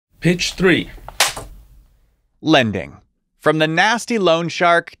Pitch 3. Lending. From the nasty loan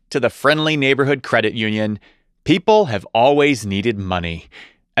shark to the friendly neighborhood credit union, people have always needed money.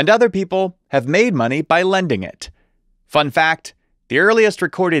 And other people have made money by lending it. Fun fact, the earliest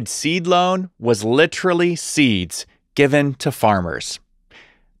recorded seed loan was literally seeds given to farmers.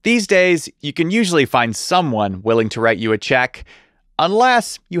 These days, you can usually find someone willing to write you a check,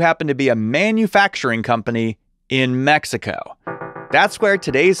 unless you happen to be a manufacturing company in Mexico. That's where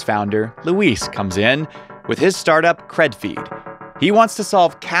today's founder, Luis, comes in with his startup, CredFeed. He wants to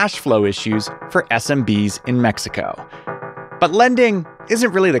solve cash flow issues for SMBs in Mexico. But lending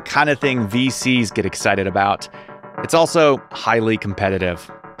isn't really the kind of thing VCs get excited about. It's also highly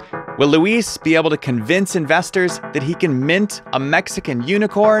competitive. Will Luis be able to convince investors that he can mint a Mexican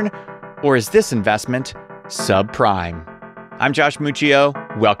unicorn, or is this investment subprime? I'm Josh Muccio.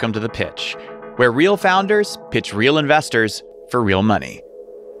 Welcome to The Pitch, where real founders pitch real investors for real money,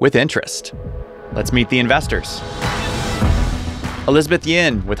 with interest. Let's meet the investors. Elizabeth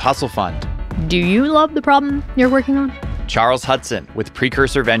Yin with Hustle Fund. Do you love the problem you're working on? Charles Hudson with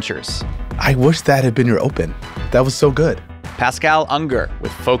Precursor Ventures. I wish that had been your open. That was so good. Pascal Unger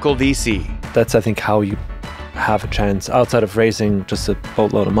with Focal.vc. That's, I think, how you have a chance outside of raising just a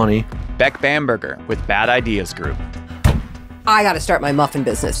boatload of money. Beck Bamberger with Bad Ideas Group. I got to start my muffin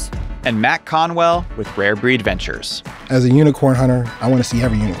business. And Matt Conwell with Rarebreed Ventures. As a unicorn hunter, I want to see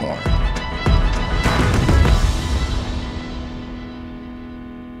every unicorn.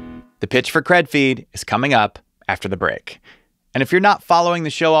 The pitch for CredFeed is coming up after the break. And if you're not following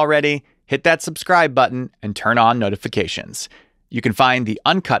the show already, hit that subscribe button and turn on notifications. You can find the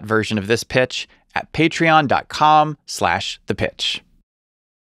uncut version of this pitch at patreon.com/thepitch.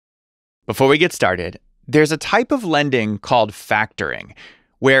 Before we get started, there's a type of lending called factoring,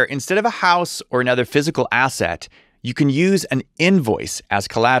 where instead of a house or another physical asset, you can use an invoice as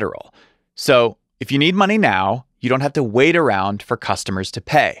collateral. So if you need money now, you don't have to wait around for customers to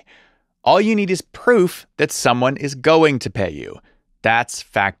pay. All you need is proof that someone is going to pay you. That's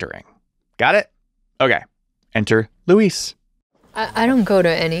factoring. Got it? Okay. Enter Luis. I don't go to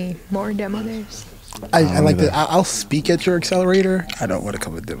any more demo days. I like that. I'll speak at your accelerator. I don't want to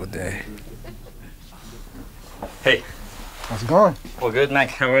come to demo day. Hey. How's it going? Well, good, Mac.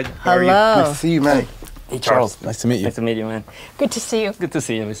 How are you? Hello. Nice to see you, man. Hey, Charles. Nice to meet you. Nice to meet you, man. Good to see you. Good to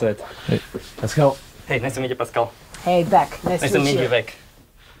see you, Lisette. Hey, let's go. Hey, nice to meet you, Pascal. Hey, Beck. Nice to meet you, Beck.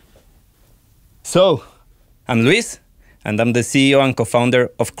 So, I'm Luis, and I'm the CEO and co-founder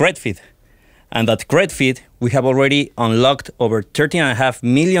of CredFeed. And at CredFeed, we have already unlocked over $13.5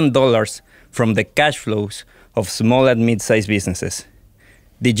 million from the cash flows of small and mid-sized businesses.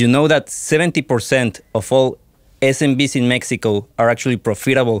 Did you know that 70% of all SMBs in Mexico are actually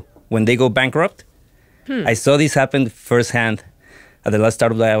profitable when they go bankrupt? I saw this happen firsthand at the last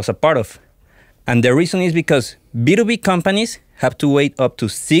startup that I was a part of. And the reason is because B2B companies have to wait up to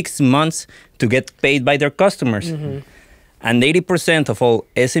 6 months to get paid by their customers. And 80% of all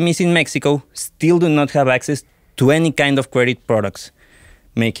SMEs in Mexico still do not have access to any kind of credit products,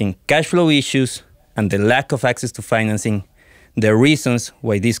 making cash flow issues and the lack of access to financing the reasons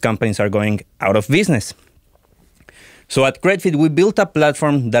why these companies are going out of business. So at CredFeed, we built a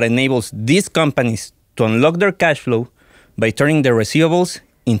platform that enables these companies to unlock their cash flow by turning their receivables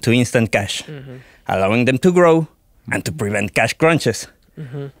into instant cash, allowing them to grow and to prevent cash crunches.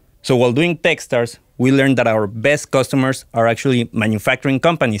 So while doing Techstars, we learned that our best customers are actually manufacturing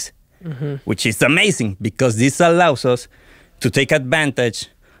companies, which is amazing because this allows us to take advantage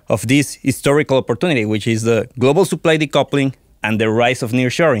of this historical opportunity, which is the global supply decoupling and the rise of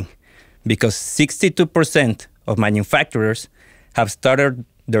nearshoring, because 62% of manufacturers have started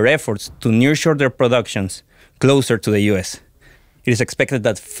their efforts to nearshore their productions closer to the US. It is expected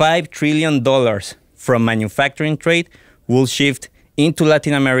that $5 trillion from manufacturing trade will shift into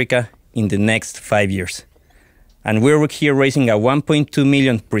Latin America in the next 5 years. And we're here raising a $1.2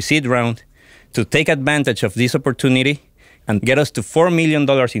 million pre-seed round to take advantage of this opportunity and get us to $4 million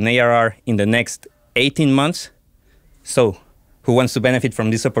in ARR in the next 18 months. So, who wants to benefit from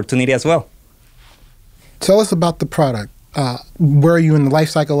this opportunity as well? Tell us about the product. Where are you in the life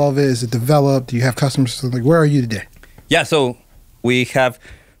cycle of it? Is it developed? Do you have customers? Like, where are you today? Yeah, so we have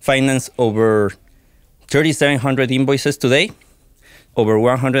financed over 3,700 invoices today, over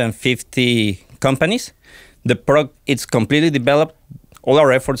 150 companies. The product, it's completely developed. All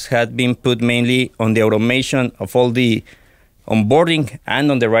our efforts had been put mainly on the automation of all the onboarding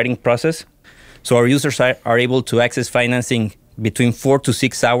and on the writing process. So our users are able to access financing between 4 to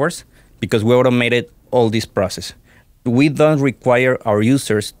 6 hours because we automated all this process. We don't require our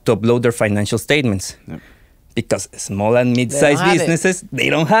users to upload their financial statements. Yep. because small and mid-sized businesses, they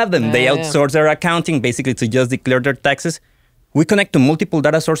don't have them. They outsource their accounting basically to just declare their taxes. We connect to multiple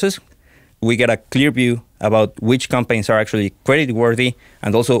data sources. We get a clear view about which companies are actually creditworthy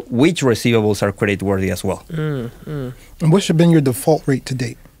and also which receivables are creditworthy as well. And what should have been your default rate to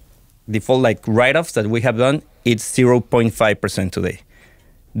date? Default like write-offs that we have done, it's 0.5% today.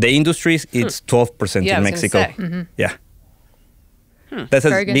 The industries, it's 12% in Mexico. Yeah. That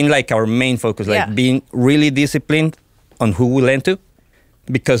has been like our main focus, like being really disciplined on who we lend to,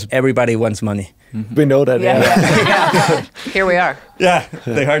 because everybody wants money. We know that. Yeah. Here we are. Yeah,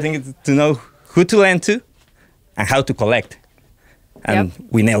 the hard thing is to know who to lend to and how to collect. And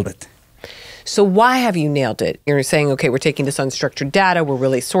we nailed it. So why have you nailed it? You're saying, okay, we're taking this unstructured data, we're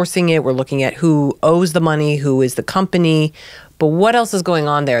really sourcing it, we're looking at who owes the money, who is the company, but what else is going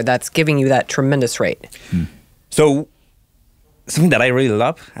on there that's giving you that tremendous rate? So something that I really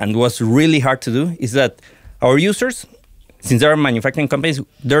love and was really hard to do is that our users, since they're manufacturing companies,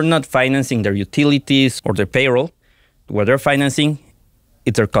 they're not financing their utilities or their payroll. What they're financing,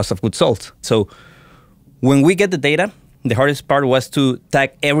 it's their cost of goods sold. So when we get the data, the hardest part was to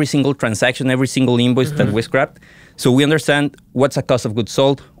tag every single transaction, every single invoice that we scrapped. So we understand what's a cost of goods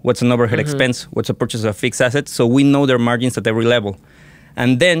sold, what's an overhead expense, what's a purchase of fixed assets. So we know their margins at every level.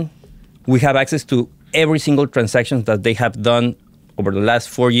 And then we have access to every single transaction that they have done over the last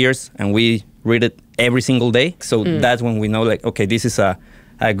 4 years, and we read it every single day. So that's when we know, like, okay, this is a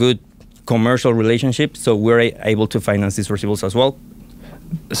good commercial relationship. So we're able to finance these receivables as well.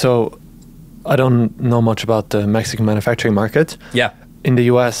 So I don't know much about the Mexican manufacturing market. Yeah. In the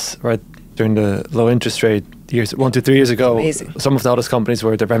US, right, during the low interest rate years, 1 to 3 years ago, some of the oldest companies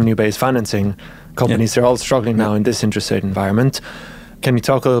were the revenue-based financing companies. They're all struggling now in this interest rate environment. Can you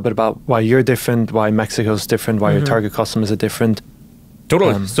talk a little bit about why you're different, why Mexico's different, why your target customers are different?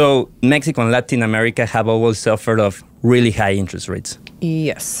 Totally. So Mexico and Latin America have always suffered of really high interest rates.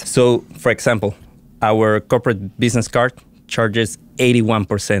 Yes. So, for example, our corporate business card charges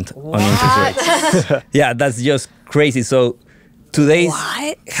 81% on interest rates. Yeah, that's just crazy. So today's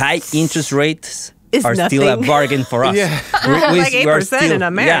high interest rates are still a bargain for us. Like 8% in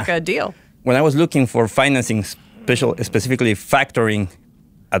America, deal. When I was looking for financing, specifically factoring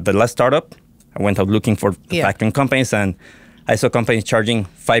at the last startup, I went out looking for factoring companies, and I saw companies charging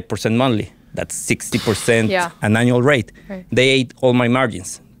 5% monthly. That's 60% an annual rate. Right. They ate all my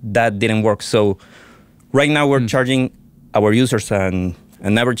margins. That didn't work. So right now we're charging our users an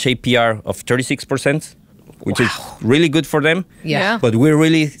average APR of 36%, which is really good for them. Yeah. But we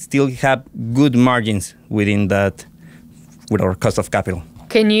really still have good margins within that with our cost of capital.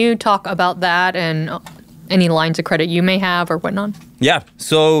 Can you talk about that and any lines of credit you may have or whatnot? Yeah.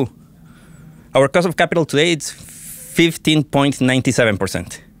 So our cost of capital today, it's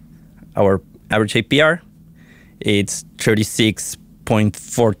 15.97%. Our average APR, it's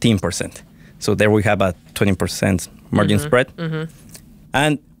 36.14%. So there we have a 20% margin spread.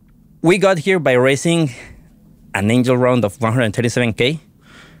 And we got here by raising an angel round of $137K.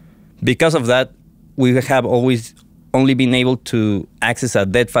 Because of that, we have always only been able to access a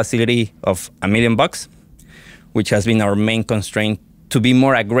debt facility of $1 million, which has been our main constraint to be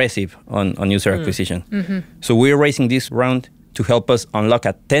more aggressive on user acquisition. So we're raising this round to help us unlock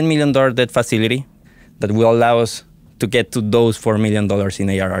a $10 million debt facility that will allow us to get to those $4 million in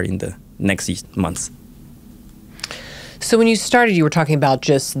ARR in the next months. So when you started, you were talking about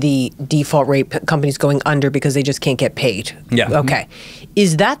just the default rate, companies going under because they just can't get paid. Yeah. Okay.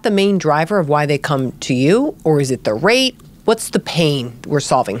 Is that the main driver of why they come to you, or is it the rate? What's the pain we're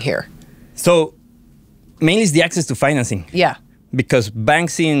solving here? So mainly it's the access to financing. Yeah. Because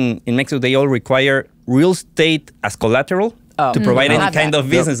banks in Mexico, they all require real estate as collateral to provide any kind of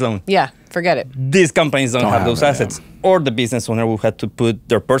business loan. Yeah, forget it. These companies don't have those assets. Or the business owner will have to put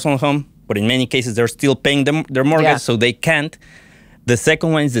their personal home, but in many cases, they're still paying their mortgage, so they can't. The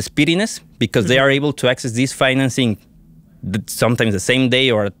second one is the speediness, because they are able to access this financing sometimes the same day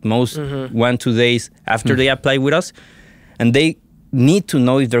or at most 1-2 days after they apply with us. And they need to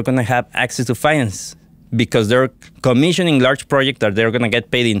know if they're going to have access to finance, because they're commissioning large projects that they're going to get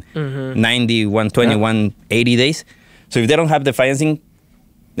paid in 90, 120, 180 days. So if they don't have the financing,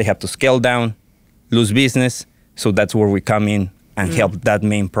 they have to scale down, lose business. So that's where we come in and help that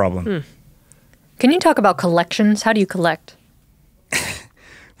main problem. Can you talk about collections? How do you collect?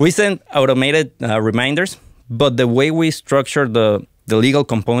 We send automated reminders, but the way we structure the legal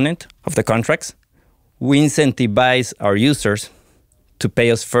component of the contracts, we incentivize our users to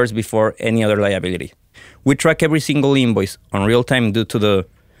pay us first before any other liability. We track every single invoice on real time due to the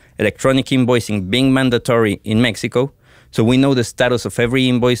electronic invoicing being mandatory in Mexico, so we know the status of every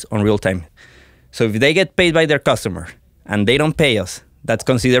invoice on real time. So if they get paid by their customer and they don't pay us, that's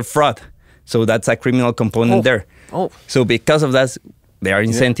considered fraud. So that's a criminal component there. So because of that, they are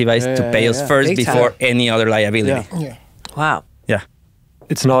incentivized to pay us first before any other liability. Wow. Yeah.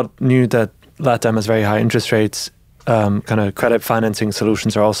 It's not new that LATAM has very high interest rates. Kind of credit financing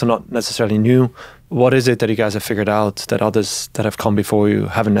solutions are also not necessarily new. What is it that you guys have figured out that others that have come before you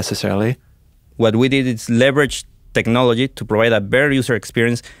haven't necessarily? What we did is leverage technology to provide a better user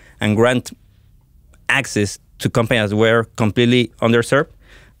experience and grant access to companies that were completely underserved.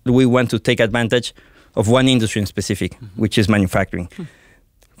 We want to take advantage of one industry in specific, which is manufacturing.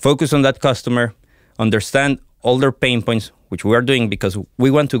 Focus on that customer, understand all their pain points, which we are doing because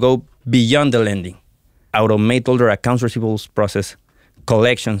we want to go beyond the lending. Automate all their accounts receivables process,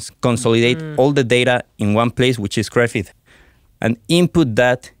 collections, consolidate all the data in one place, which is CreditFeed, and input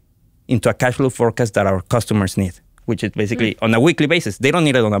that into a cash flow forecast that our customers need, which is basically on a weekly basis. They don't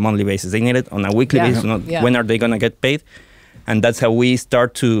need it on a monthly basis. They need it on a weekly basis. When are they going to get paid? And that's how we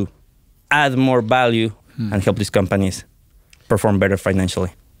start to add more value and help these companies perform better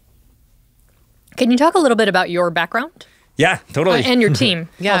financially. Can you talk a little bit about your background? Yeah, totally. And your team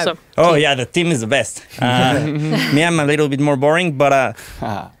also. Oh, yeah, the team is the best. Me, I'm a little bit more boring, but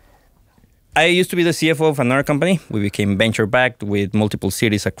I used to be the CFO of another company. We became venture-backed with multiple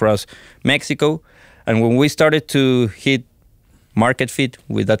cities across Mexico. And when we started to hit market fit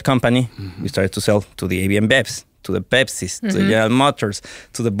with that company, we started to sell to the ABM Bevs, to the Pepsis, to the General Motors,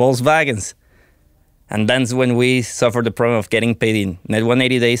 to the Volkswagens. And that's when we suffered the problem of getting paid in net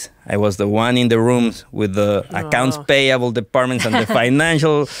 180 days. I was the one in the rooms with the accounts payable departments and the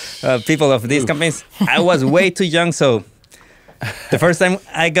financial people of these companies. I was way too young, so the first time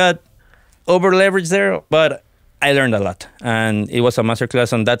I got over-leveraged there, but I learned a lot. And it was a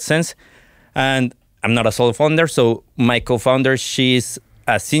masterclass on that sense. And I'm not a sole founder, so my co-founder, she's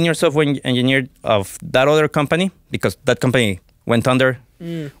a senior software engineer of that other company because that company went under.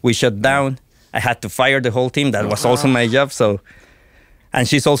 We shut down. I had to fire the whole team. That was also my job. So, and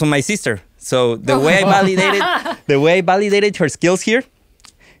she's also my sister. So the way I validated her skills here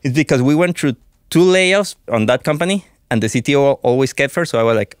is because we went through 2 layoffs on that company, and the CTO always kept her. So I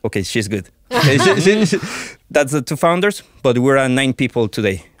was like, okay, she's good. Okay, that's the 2 founders, but we're at 9 people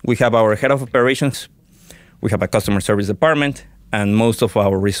today. We have our head of operations, we have a customer service department, and most of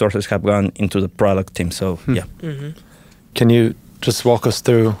our resources have gone into the product team. So yeah. Can you just walk us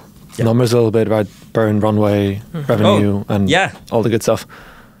through numbers a little bit about burn, runway, revenue, and all the good stuff?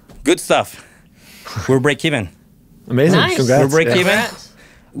 Good stuff. We're break even. Amazing. Nice. Congrats. We're break even.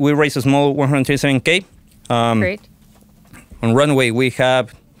 We raised a small 127K. Great. On runway, we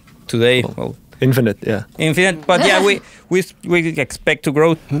have today infinite. Infinite, but we expect to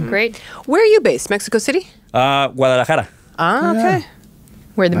grow. Great. Where are you based? Mexico City? Guadalajara. Okay.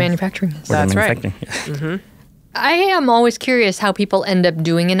 Where the manufacturing is. That's right. I am always curious how people end up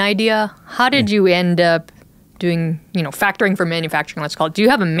doing an idea. How did you end up doing, factoring for manufacturing, let's call it? Do you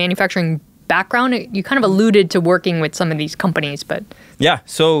have a manufacturing background? You kind of alluded to working with some of these companies, but... Yeah,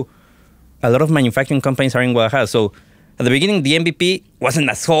 so a lot of manufacturing companies are in Guadalajara. So at the beginning, the MVP wasn't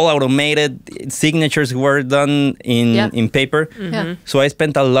as whole automated. Signatures were done in paper. So I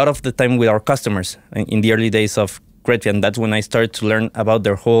spent a lot of the time with our customers in the early days of CreditFeed, and that's when I started to learn about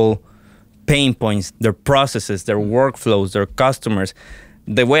their whole pain points, their processes, their workflows, their customers.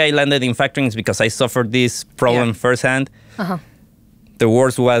 The way I landed in factoring is because I suffered this problem firsthand. The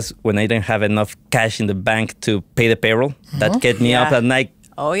worst was when I didn't have enough cash in the bank to pay the payroll. That kept me up at night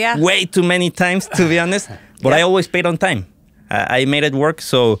way too many times, to be honest. But I always paid on time. I made it work.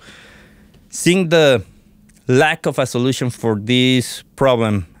 So seeing the lack of a solution for this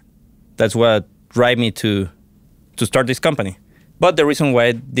problem, that's what drive me to start this company. But the reason why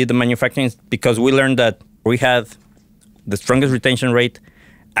I did the manufacturing is because we learned that we had the strongest retention rate,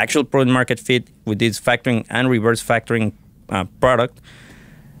 actual product market fit with this factoring and reverse factoring product,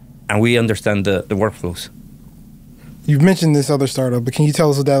 and we understand the workflows. You've mentioned this other startup, but can you tell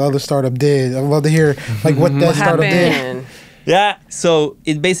us what that other startup did? I'd love to hear what that startup did. Yeah, so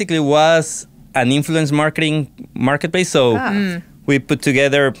it basically was an influence marketing marketplace. So we put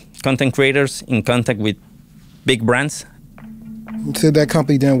together content creators in contact with big brands. So that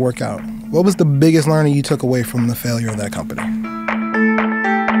company didn't work out. What was the biggest learning you took away from the failure of that company?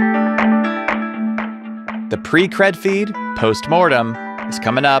 The pre-cred feed post-mortem is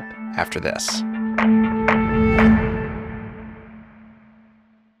coming up after this.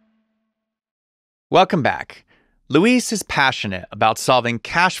 Welcome back. Luis is passionate about solving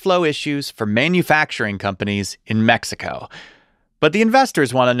cash flow issues for manufacturing companies in Mexico. But the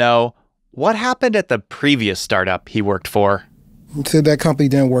investors want to know, what happened at the previous startup he worked for? You said that company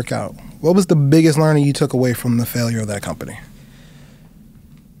didn't work out. What was the biggest learning you took away from the failure of that company?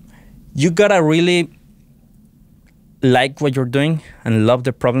 You gotta really like what you're doing and love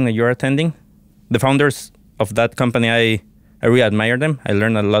the problem that you're attending. The founders of that company, I really admire them. I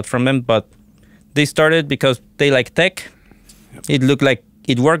learned a lot from them, but they started because they like tech. It looked like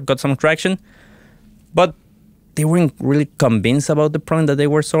it worked, got some traction, but they weren't really convinced about the problem that they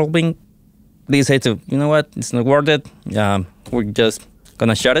were solving. They said, you know what, it's not worth it. We're just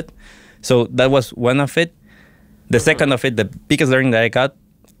gonna shut it. So that was one of it. The second of it, the biggest learning that I got,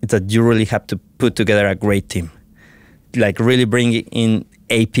 is that you really have to put together a great team. Like really bring in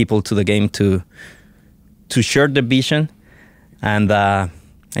 8 people to the game to share the vision. And I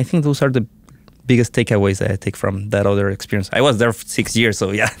think those are the biggest takeaways that I take from that other experience. I was there for 6 years,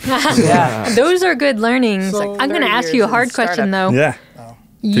 so yeah. Yeah. Those are good learnings. So I'm going to ask you a hard question, though. Yeah.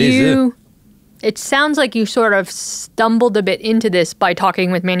 Please do. It sounds like you sort of stumbled a bit into this by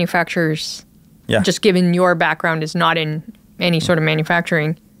talking with manufacturers. Yeah. Just given your background is not in any sort of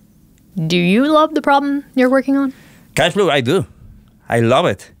manufacturing. Do you love the problem you're working on? Cash flow, I do. I love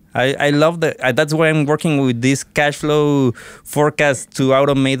it. I love that. That's why I'm working with this cash flow forecast to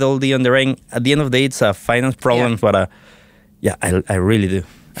automate all the underwriting. At the end of the day, it's a finance problem, but I really do.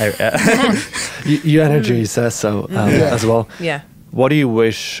 Your energy says so as well. Yeah. What do you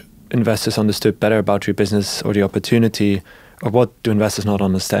wish investors understood better about your business or the opportunity, or what do investors not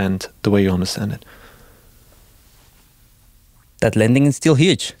understand the way you understand it? That lending is still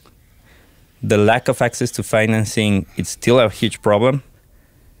huge. The lack of access to financing, it's still a huge problem.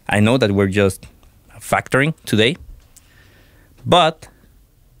 I know that we're just factoring today, but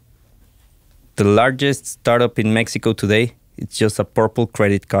the largest startup in Mexico today, it's just a purple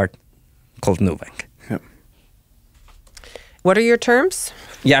credit card called Nubank. Yep. What are your terms?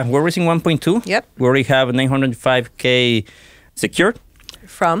 Yeah, we're raising 1.2. Yep. We already have 905K secured.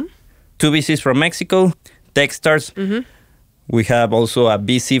 From? 2 VCs from Mexico, Techstars. Mm-hmm. We have also a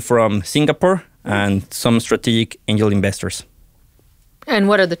VC from Singapore and some strategic angel investors. And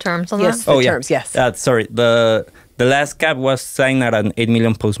what are the terms on Yes, that? the terms, yes. Sorry, the last cap was signed at an 8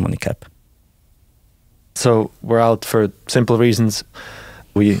 million post-money cap. So we're out for simple reasons.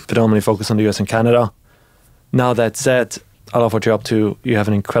 We predominantly focus on the US and Canada. Now that said, I love what you're up to. You have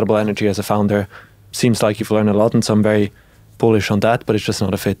an incredible energy as a founder. Seems like you've learned a lot, and so I'm very bullish on that, but it's just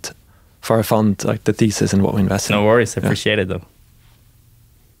not a fit for a fund, like the thesis and what we invest in. No worries, I appreciate it though.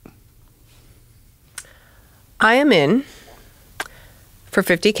 I am in for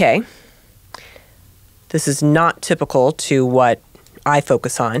 50K. This is not typical to what I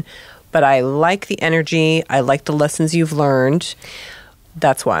focus on, but I like the energy. I like the lessons you've learned.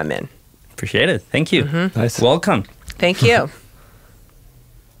 That's why I'm in. Appreciate it. Thank you. Mm-hmm. Nice. Welcome. Thank you.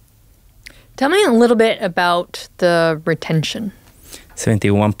 Tell me a little bit about the retention.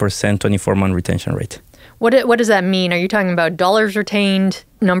 71% 24-month retention rate. What does that mean? Are you talking about dollars retained,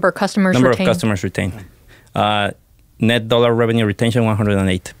 number of customers Number retained? of customers retained. Net dollar revenue retention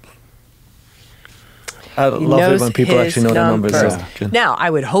 108. I love it when people actually know their numbers. Yeah. Now, I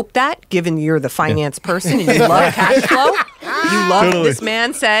would hope that, given you're the finance person and you love cash flow, you love, this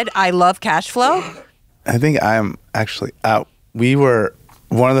man said, I love cash flow. I think I'm actually out. We were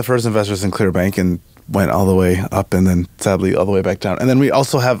one of the first investors in Clearbank and went all the way up and then sadly all the way back down. And then we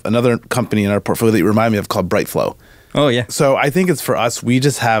also have another company in our portfolio that you remind me of called Brightflow. Oh, yeah. So I think it's for us, we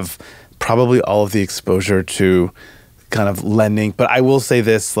just have probably all of the exposure to kind of lending. But I will say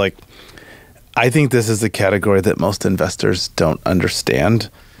this, like, I think this is a category that most investors don't understand.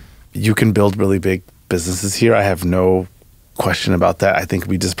 You can build really big businesses here. I have no question about that. I think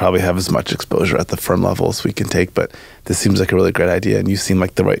we just probably have as much exposure at the firm level as we can take. But this seems like a really great idea, and you seem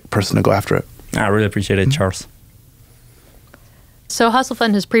like the right person to go after it. I really appreciate it, Charles. So Hustle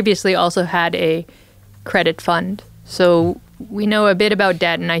Fund has previously also had a credit fund. So we know a bit about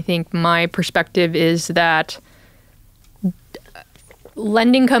debt, and I think my perspective is that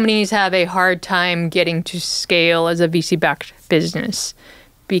lending companies have a hard time getting to scale as a VC-backed business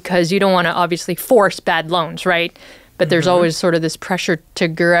because you don't want to obviously force bad loans, right? But there's always sort of this pressure to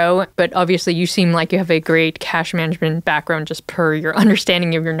grow. But obviously you seem like you have a great cash management background just per your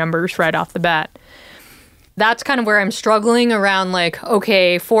understanding of your numbers right off the bat. That's kind of where I'm struggling around, like,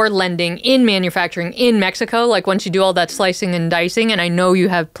 okay, for lending in manufacturing in Mexico, like once you do all that slicing and dicing, and I know you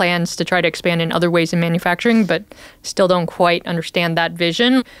have plans to try to expand in other ways in manufacturing, but still don't quite understand that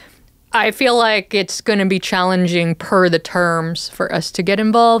vision. I feel like it's going to be challenging per the terms for us to get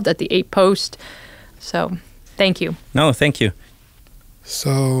involved at the 8 post. So thank you. No, thank you.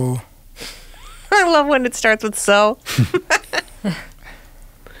 So I love when it starts with so.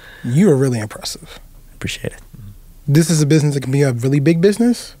 you are really impressive. Appreciate it. this is a business that can be a really big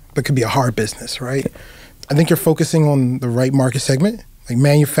business, but could be a hard business, right? I think you're focusing on the right market segment. Like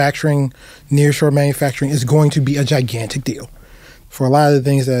manufacturing, nearshore manufacturing is going to be a gigantic deal. For a lot of the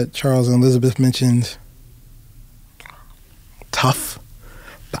things that Charles and Elizabeth mentioned, tough,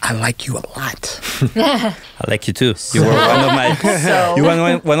 but I like you a lot. I like you too. You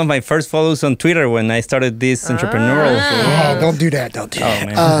were one of my first follows on Twitter when I started this entrepreneurial. Oh, don't do that. Don't do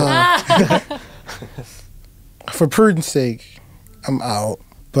that. Man. For prudence sake, I'm out.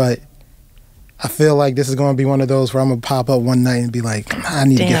 But I feel like this is going to be one of those where I'm going to pop up one night and be like, I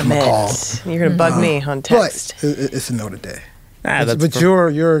need to give him a call. You're going to bug me on text. But it's a no today. But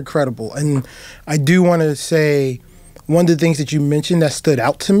you're incredible. And I do want to say, one of the things that you mentioned that stood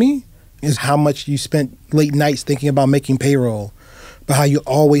out to me is how much you spent late nights thinking about making payroll, but how you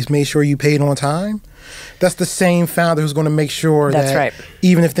always made sure you paid on time. That's the same founder who's going to make sure that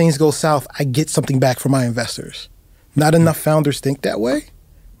even if things go south, I get something back from my investors. Not enough founders think that way,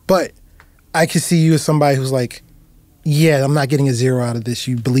 but I could see you as somebody who's like, yeah, I'm not getting a zero out of this.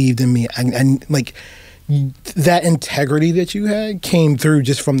 You believed in me. And like that integrity that you had came through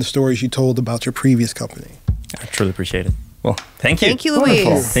just from the stories you told about your previous company. I truly appreciate it. Well, thank you. Thank you, Luis.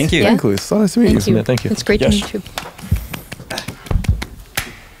 Wonderful. Thank you. Yeah. Thank you, Luis. So nice to meet you. Yeah, thank you. It's great to meet you.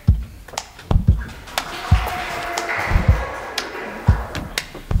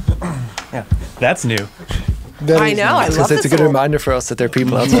 Yeah, that's new. I know. I love It's a good reminder for us that there are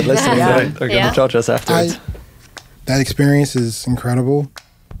people outside listening that are going to judge us afterwards. That experience is incredible.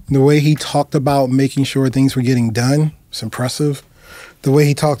 The way he talked about making sure things were getting done was impressive. The way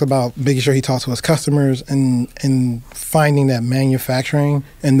he talked about making sure he talked to his customers and finding that manufacturing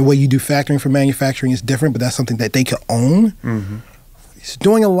and the way you do factoring for manufacturing is different, but that's something that they could own. Mm-hmm. He's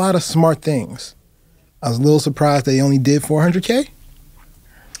doing a lot of smart things. I was a little surprised that he only did $400K.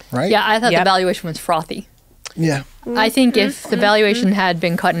 Right? Yeah, I thought the valuation was frothy. Yeah. I think if the valuation had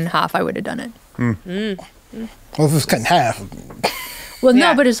been cut in half, I would have done it. Well, if it was cut in half. Well,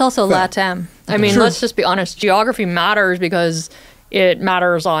 no, but it's also LATAM. I mean, let's just be honest. Geography matters because it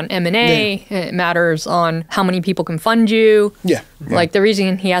matters on M&A. Yeah. It matters on how many people can fund you. Yeah. Like the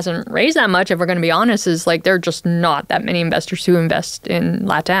reason he hasn't raised that much, if we're going to be honest, is like there are just not that many investors who invest in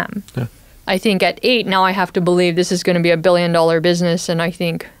LATAM. Yeah. I think at 8, now I have to believe this is going to be $1 billion business. And I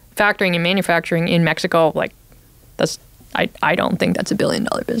think factoring and manufacturing in Mexico, like that's, I don't think that's $1 billion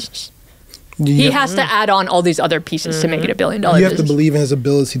business. He has to add on all these other pieces to make it $1 billion business. You have to believe in his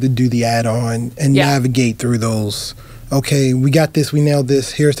ability to do the add-on and navigate through those. Okay, we got this, we nailed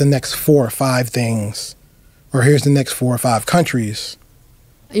this. Here's the next 4 or 5 things. Or here's the next 4 or 5 countries.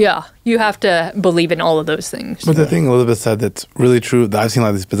 Yeah, you have to believe in all of those things. But the thing Elizabeth said that's really true that I've seen a lot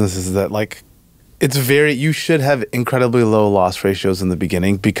of these businesses is that like you should have incredibly low loss ratios in the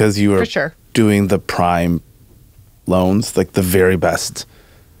beginning because you are doing the prime loans, like the very best,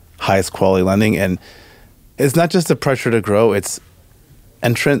 highest quality lending. And it's not just the pressure to grow, it's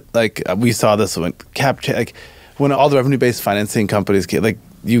entrant. Like we saw this when when all the revenue-based financing companies get, like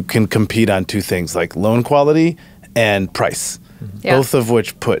you can compete on 2 things, like loan quality and price, both of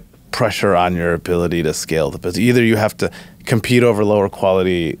which put pressure on your ability to scale the business. Either you have to compete over lower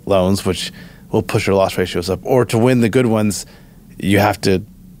quality loans, which will push your loss ratios up, or to win the good ones, you have to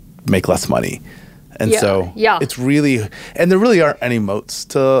make less money. And it's really, and there really aren't any moats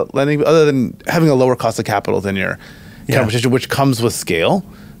to lending other than having a lower cost of capital than your competition, which comes with scale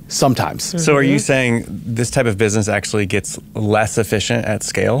sometimes. So are you saying this type of business actually gets less efficient at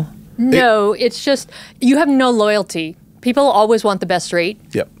scale? No, it's just you have no loyalty. People always want the best rate.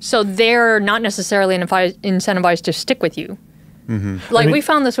 Yep. So they're not necessarily incentivized to stick with you. Mm-hmm. Like we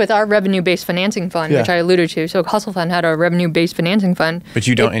found this with our revenue-based financing fund, which I alluded to. So Hustle Fund had a revenue-based financing fund. But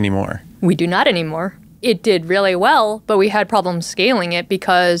you don't anymore. We do not anymore. It did really well, but we had problems scaling it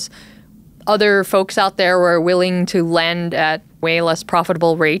because other folks out there were willing to lend at way less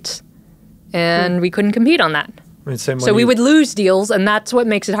profitable rates, and we couldn't compete on that. I mean, so we would lose deals, and that's what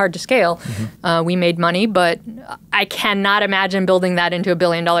makes it hard to scale. Mm-hmm. We made money, but I cannot imagine building that into $1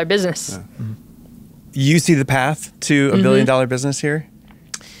 billion business. Yeah. Mm-hmm. You see the path to $1 billion business here?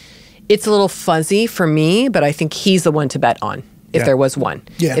 It's a little fuzzy for me, but I think he's the one to bet on, if there was one.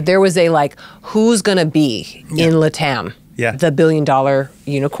 Yeah. If there was a, like, who's going to be in LATAM, the $1 billion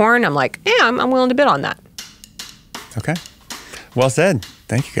unicorn, I'm like, I'm willing to bet on that. Okay. Well said.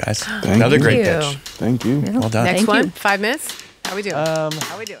 Thank you, guys. Another great pitch. Thank you. Yeah. Well done. Next one, 5 minutes. How we doing?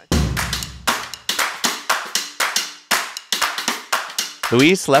 How we doing?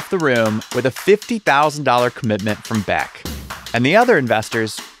 Luis left the room with a $50,000 commitment from Beck, and the other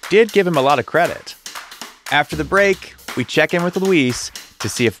investors did give him a lot of credit. After the break, we check in with Luis to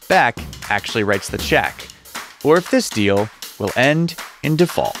see if Beck actually writes the check. or if this deal will end in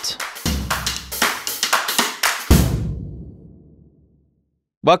default.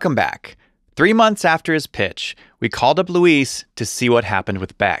 Welcome back. 3 months after his pitch, we called up Luis to see what happened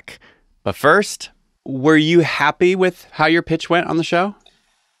with Beck. But first, were you happy with how your pitch went on the show?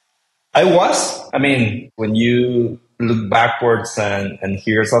 I was. I mean, when you look backwards and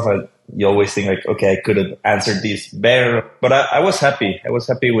hear yourself, you always think like, okay, I could have answered this better. But I was happy. I was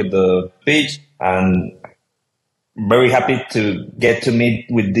happy with the pitch and very happy to get to meet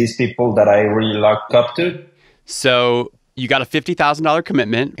with these people that I really looked up to. So you got a $50,000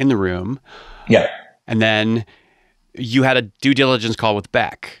 commitment in the room. Yeah. And then you had a due diligence call with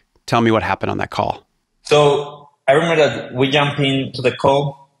Beck. Tell me what happened on that call. So I remember that we jumped into the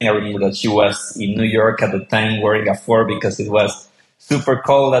call. I remember that she was in New York at the time wearing a fur because it was super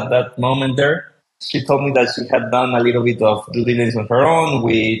cold at that moment there. She told me that she had done a little bit of due diligence on her own.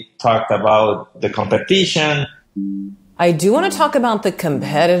 We talked about the competition. I do want to talk about the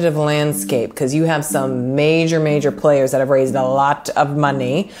competitive landscape because you have some major players that have raised a lot of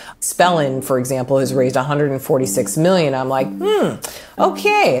money. Spellin, for example, has raised $146 million. I'm like,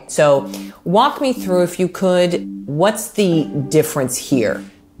 okay. So walk me through, if you could, what's the difference here?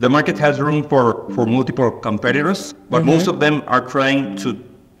 The market has room for multiple competitors, but most of them are trying to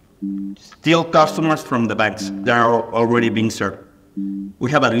steal customers from the banks that are already being served. We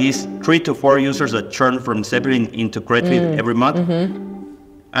have at least 3 to 4 users that churn from Zeppelin into Credit every month.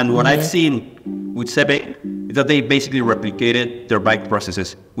 And what I've seen with Zeppelin is that they basically replicated their bank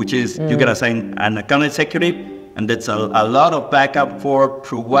processes, which is you get assigned an account executive, and that's a lot of back and forth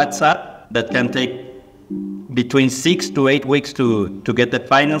through WhatsApp that can take between 6 to 8 weeks to get the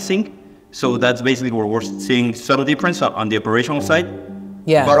financing. So that's basically where we're seeing subtle difference on the operational side.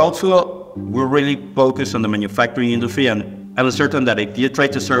 Yeah. But also, we're really focused on the manufacturing industry, and I was certain that if you try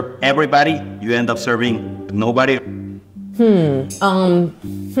to serve everybody, you end up serving nobody. Okay, I'm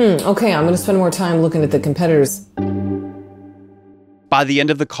going to spend more time looking at the competitors. By the end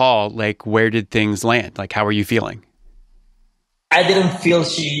of the call, like, where did things land? Like, how are you feeling? I didn't feel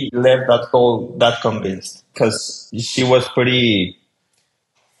she left that call that convinced because she was pretty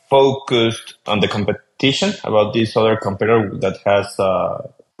focused on the competition about this other competitor that has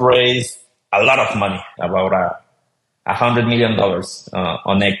raised a lot of money, about $100 million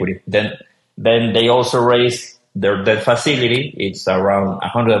on equity. Then they also raised their debt facility. It's around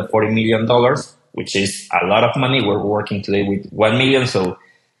 $140 million, which is a lot of money. We're working today with 1 million. So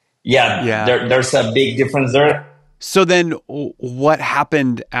there's a big difference there. So then what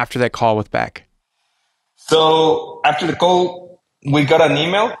happened after that call with Beck? So after the call, we got an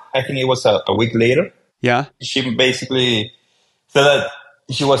email. I think it was a week later. Yeah. She basically said that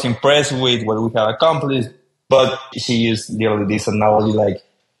she was impressed with what we have accomplished, but she used literally this analogy like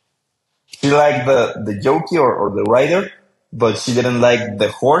she liked the jockey or the rider, but she didn't like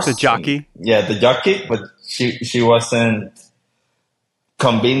the horse. The jockey? The jockey, but she wasn't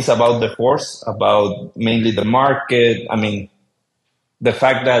convinced about the horse, about mainly the market. I mean, the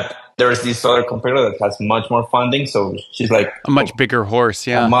fact that there's this other competitor that has much more funding, so she's like... A much bigger horse,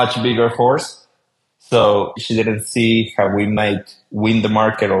 yeah. A much bigger horse. So she didn't see how we might win the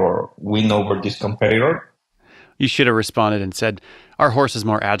market or win over this competitor. You should have responded and said, our horse is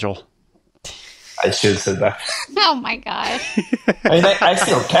more agile. I should have said that. Oh my God. I mean, I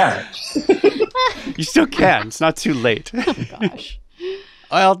still can. You still can. It's not too late. Oh gosh.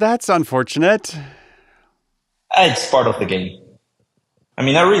 Well, that's unfortunate. It's part of the game. I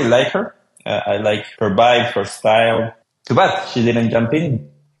mean, I really like her. I like her vibe, her style. Too bad she didn't jump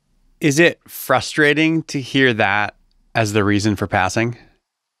in. Is it frustrating to hear that as the reason for passing?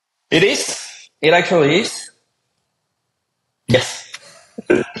 It is. It actually is. Yes.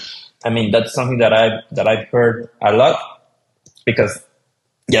 I mean, that's something that I've heard a lot because,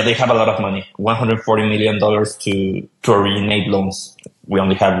 they have a lot of money, $140 million to originate loans. We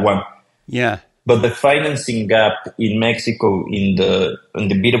only have one. Yeah. But the financing gap in Mexico in the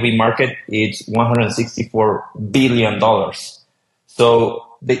B2B market is $164 billion. So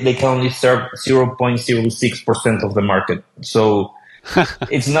they can only serve 0.06% of the market. So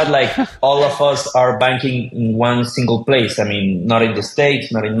it's not like all of us are banking in one single place. I mean, not in the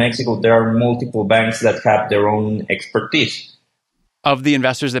States, not in Mexico. There are multiple banks that have their own expertise. Of the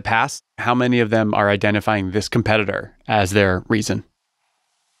investors that passed, how many of them are identifying this competitor as their reason?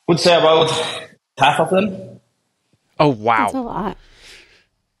 I would say about half of them. Oh, wow. That's a lot.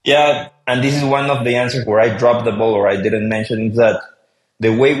 Yeah, and this is one of the answers where I dropped the ball or I didn't mention is that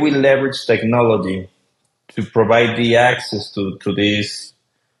the way we leverage technology to provide the access to this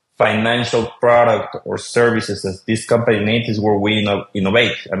financial product or services that this company needs is where we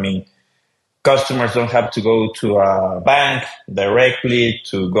innovate. I mean, customers don't have to go to a bank directly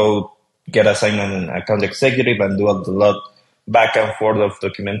to go get assigned an account executive and do a lot back and forth of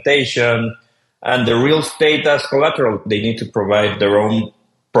documentation. And the real estate as collateral, they need to provide their own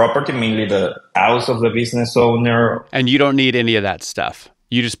property, mainly the house of the business owner. And you don't need any of that stuff.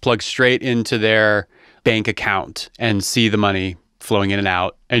 You just plug straight into their bank account and see the money flowing in and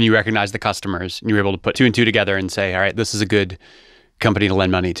out, and you recognize the customers, and you're able to put two and two together and say, all right, this is a good company to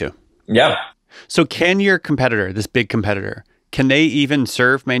lend money to. Yeah. So can your competitor, this big competitor, can they even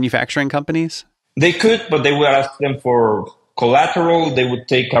serve manufacturing companies? They could, but they would ask them for collateral. They would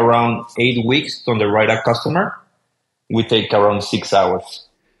take around 8 weeks to underwrite a customer. We take around 6 hours.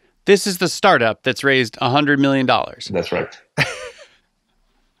 This is the startup that's raised $100 million. That's right.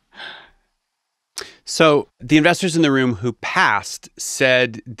 So the investors in the room who passed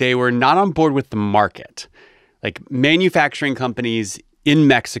said they were not on board with the market. Like manufacturing companies in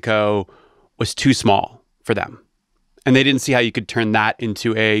Mexico was too small for them. And they didn't see how you could turn that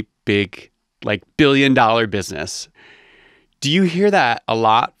into a big, like billion-dollar business. Do you hear that a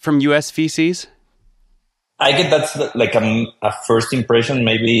lot from US VCs? I get that's like a first impression.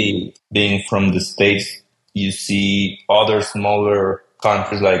 Maybe being from the States, you see other smaller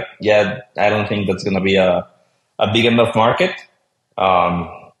countries like, yeah, I don't think that's going to be a big enough market,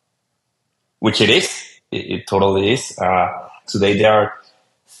 which it is. It totally is. Today, there are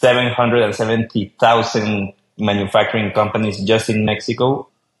 770,000 manufacturing companies just in Mexico.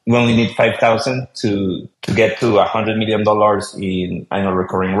 We only need 5,000 to get to $100 million in annual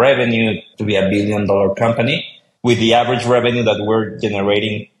recurring revenue to be $1 billion company with the average revenue that we're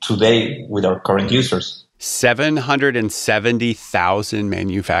generating today with our current users. 770,000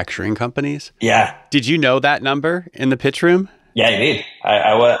 manufacturing companies? Yeah. Did you know that number in the pitch room? Yeah, I did.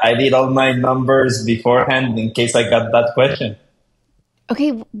 I did all my numbers beforehand in case I got that question.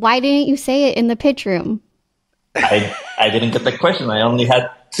 Okay, why didn't you say it in the pitch room? I didn't get the question. I only had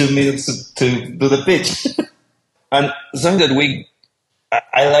 2 minutes to do the pitch. And something that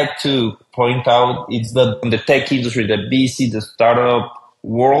I like to point out is that in the tech industry, the VC, the startup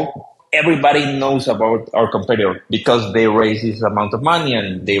world, everybody knows about our competitor because they raise this amount of money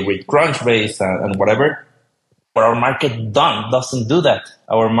and they read Crunchbase and whatever. But our market doesn't do that.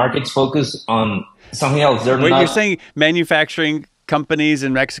 Our market's focused on something else. You're saying manufacturing companies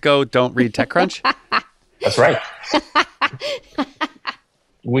in Mexico don't read TechCrunch? That's right.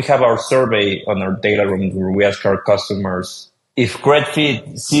 We have our survey on our data room where we ask our customers, if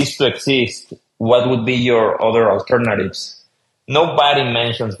GreatFeed ceased to exist, what would be your other alternatives? Nobody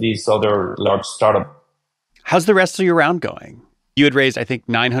mentions this other large startup. How's the rest of your round going? You had raised, I think,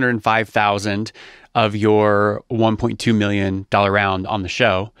 $905,000 of your $1.2 million round on the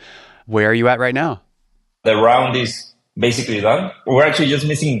show. Where are you at right now? The round is basically done. We're actually just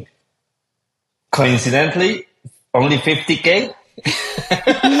missing, coincidentally, only $50K.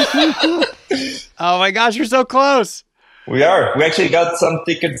 Oh my gosh, you're so close. We are. We actually got some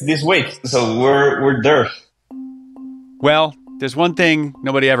tickets this week, so we're there. Well, there's one thing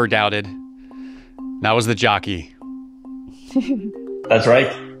nobody ever doubted. That was the jockey. That's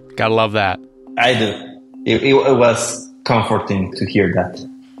right. Gotta love that. I do. It was comforting to hear that.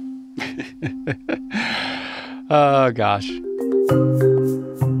 Oh, gosh.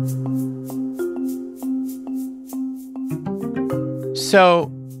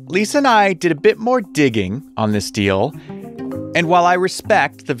 So, Lisa and I did a bit more digging on this deal. And while I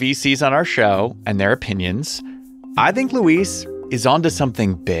respect the VCs on our show and their opinions, I think Luis is onto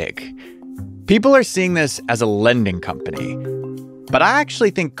something big. People are seeing this as a lending company. But I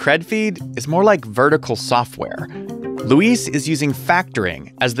actually think CredFeed is more like vertical software. Luis is using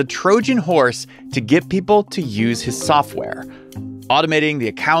factoring as the Trojan horse to get people to use his software, automating the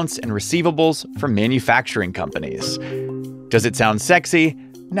accounts and receivables for manufacturing companies. Does it sound sexy?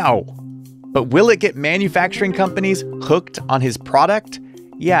 No. But will it get manufacturing companies hooked on his product?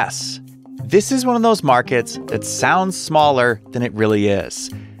 Yes. This is one of those markets that sounds smaller than it really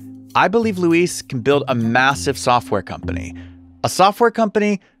is. I believe Luis can build a massive software company. A software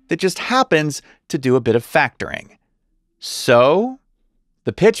company that just happens to do a bit of factoring. So,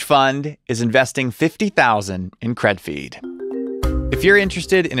 the Pitch Fund is investing $50,000 in CredFeed. If you're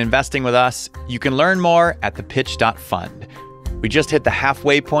interested in investing with us, you can learn more at thepitch.fund. We just hit the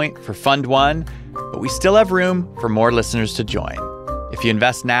halfway point for Fund 1, but we still have room for more listeners to join. If you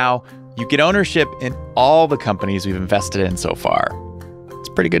invest now, you get ownership in all the companies we've invested in so far. It's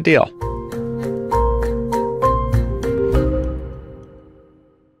a pretty good deal.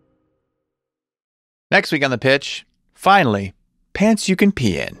 Next week on The Pitch, finally, pants you can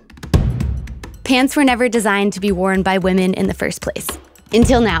pee in. Pants were never designed to be worn by women in the first place.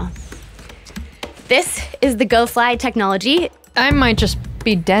 Until now. This is the GoFly technology. I might just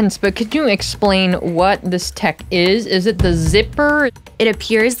be dense, but could you explain what this tech is? Is it the zipper? It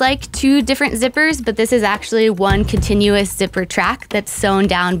appears like two different zippers, but this is actually one continuous zipper track that's sewn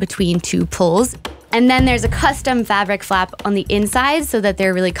down between two pulls. And then there's a custom fabric flap on the inside so that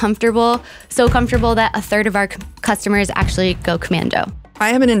they're really comfortable. So comfortable that a third of our customers actually go commando. I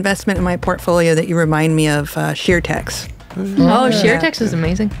have an investment in my portfolio that you remind me of SheerTex. Oh, SheerTex is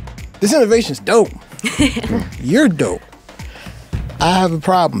amazing. This innovation's dope. You're dope. I have a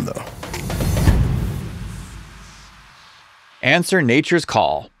problem, though. Answer Nature's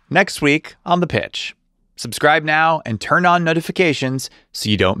Call next week on The Pitch. Subscribe now and turn on notifications so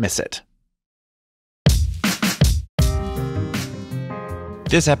you don't miss it.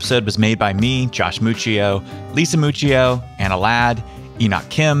 This episode was made by me, Josh Muccio, Lisa Muccio, Anna Ladd, Enoch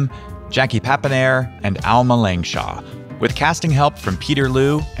Kim, Jackie Papanair, and Alma Langshaw, with casting help from Peter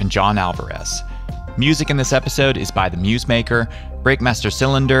Liu and John Alvarez. Music in this episode is by The Musemaker, Breakmaster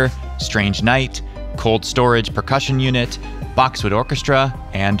Cylinder, Strange Night, Cold Storage Percussion Unit, Boxwood Orchestra,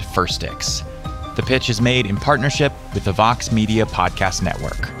 and First Sticks. The Pitch is made in partnership with the Vox Media Podcast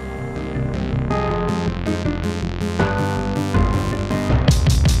Network.